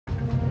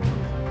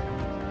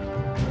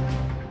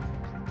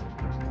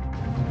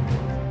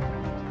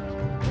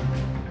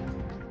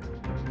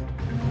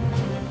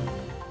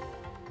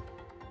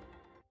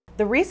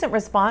The recent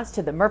response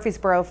to the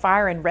Murfreesboro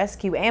Fire and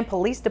Rescue and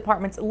Police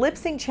Department's Lip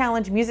Sync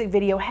Challenge music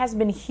video has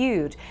been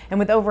huge, and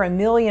with over 1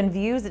 million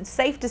views, it's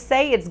safe to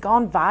say it's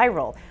gone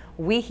viral.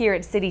 We here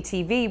at City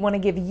TV want to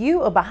give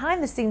you a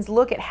behind-the-scenes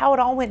look at how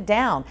it all went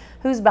down,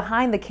 who's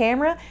behind the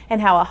camera,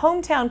 and how a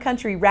hometown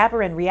country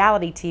rapper and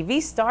reality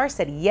TV star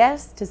said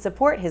yes to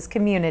support his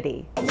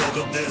community.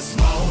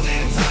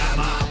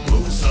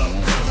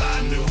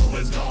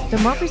 The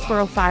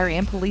Murfreesboro Fire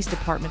and Police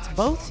Departments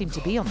both seem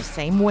to be on the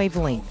same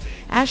wavelength.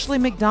 Ashley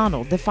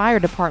McDonald, the fire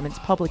department's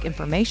public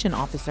information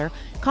officer,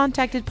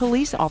 contacted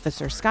police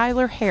officer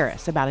Skylar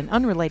Harris about an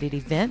unrelated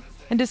event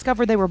and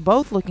discovered they were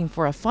both looking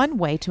for a fun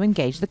way to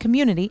engage the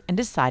community and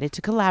decided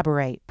to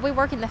collaborate. We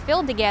work in the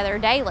field together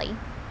daily,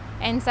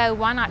 and so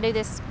why not do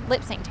this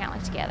lip sync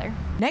challenge together?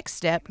 Next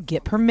step,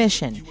 get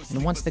permission.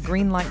 And once the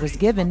green light was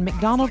given,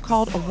 McDonald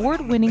called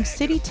award-winning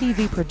City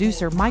TV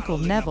producer Michael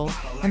Neville,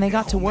 and they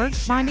got to work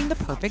finding the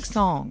perfect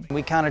song.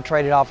 We kind of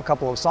traded off a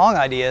couple of song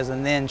ideas,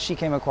 and then she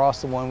came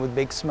across the one with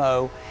Big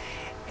Smo,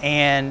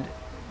 and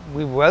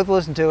we both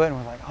listened to it and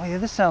we're like, oh yeah,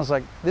 this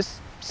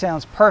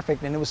sounds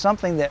perfect. And it was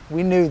something that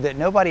we knew that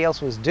nobody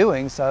else was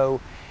doing, so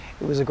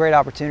it was a great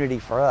opportunity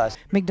for us.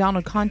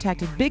 McDonald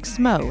contacted Big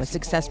Smo, a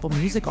successful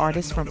music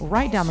artist from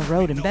right down the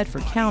road in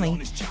Bedford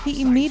County.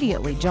 He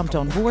immediately jumped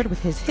on board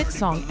with his hit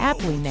song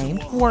aptly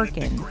named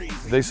Workin'.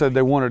 They said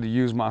they wanted to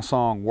use my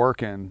song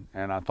Workin',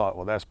 and I thought,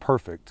 well, that's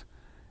perfect.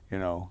 You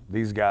know,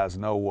 these guys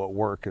know what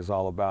work is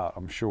all about,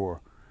 I'm sure.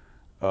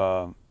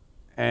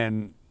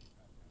 And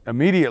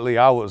immediately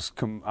I was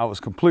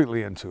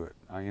completely into it.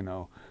 You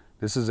know,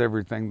 this is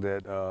everything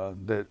that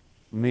that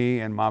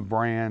me and my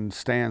brand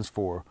stands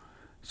for.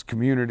 It's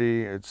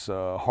community, it's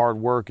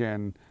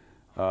hard-working,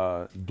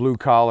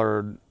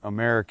 blue-collared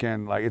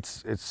American, like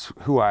it's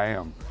who I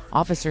am.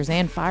 Officers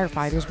and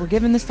firefighters were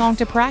given the song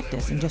to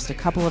practice, and just a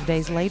couple of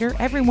days later,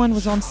 everyone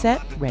was on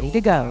set, ready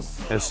to go.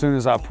 As soon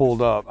as I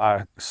pulled up,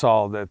 I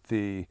saw that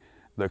the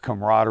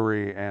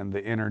camaraderie and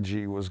the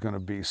energy was going to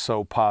be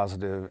so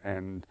positive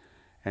and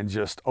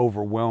just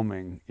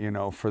overwhelming, you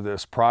know, for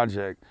this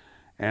project.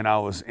 And I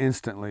was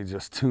instantly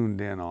just tuned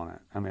in on it.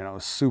 I mean, I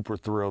was super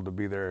thrilled to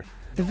be there.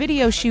 The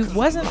video shoot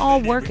wasn't all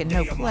work and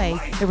no play.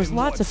 There was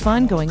lots of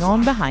fun going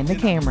on behind the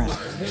camera.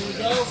 Here we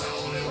go.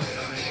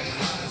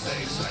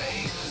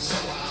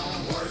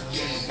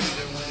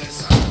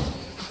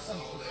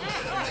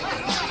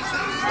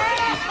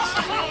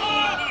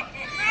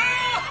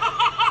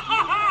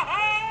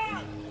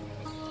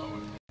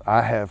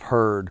 I have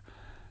heard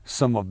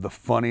some of the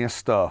funniest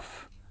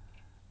stuff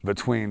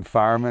between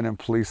firemen and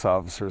police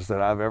officers that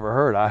I've ever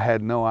heard. I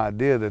had no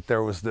idea that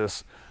there was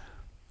this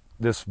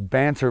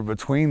banter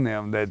between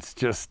them that's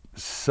just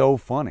so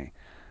funny.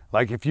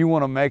 Like, if you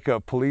want to make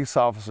a police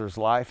officer's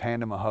life,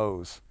 hand him a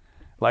hose.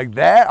 Like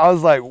that, I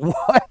was like,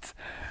 what?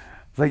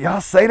 It's like,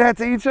 y'all say that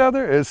to each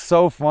other? It's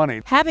so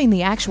funny. Having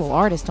the actual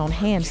artist on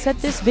hand set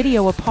this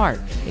video apart.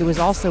 It was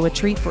also a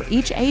treat for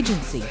each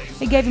agency.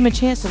 It gave them a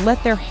chance to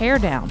let their hair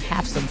down,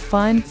 have some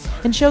fun,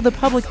 and show the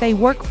public they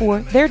work for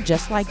they're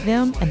just like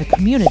them, and the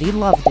community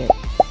loved it.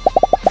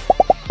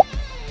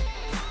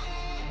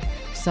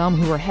 Some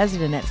who were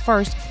hesitant at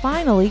first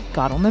finally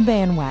got on the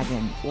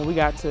bandwagon. When we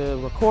got to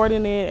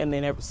recording it, and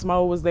then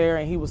Smo was there,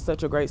 and he was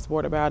such a great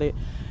sport about it,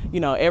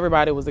 you know,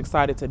 everybody was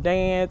excited to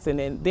dance, and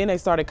then they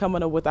started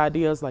coming up with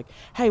ideas like,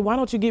 hey, why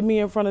don't you get me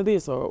in front of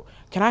this, or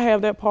can I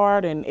have that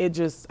part? And it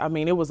just, I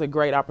mean, it was a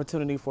great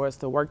opportunity for us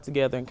to work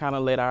together and kind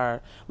of let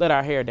our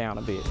hair down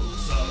a bit.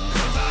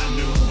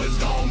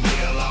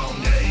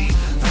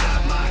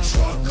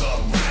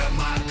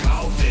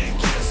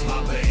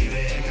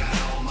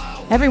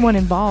 Everyone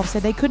involved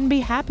said they couldn't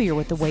be happier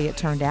with the way it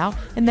turned out,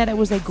 and that it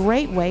was a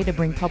great way to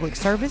bring public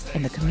service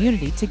and the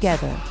community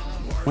together.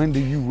 When do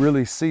you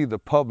really see the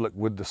public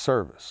with the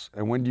service?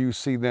 And when do you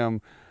see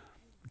them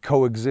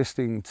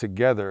coexisting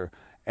together,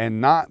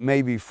 and not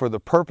maybe for the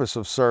purpose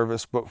of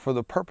service, but for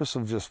the purpose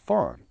of just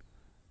fun,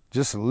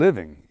 just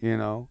living, you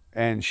know,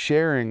 and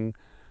sharing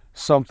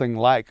something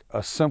like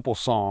a simple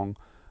song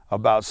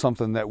about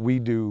something that we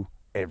do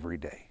every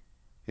day.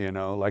 You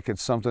know, like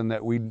it's something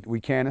that we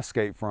can't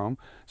escape from,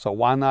 so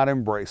why not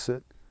embrace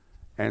it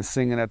and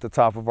sing it at the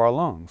top of our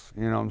lungs?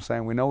 You know what I'm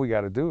saying? We know we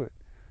got to do it,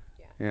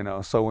 you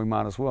know, so we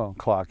might as well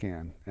clock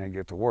in and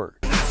get to work.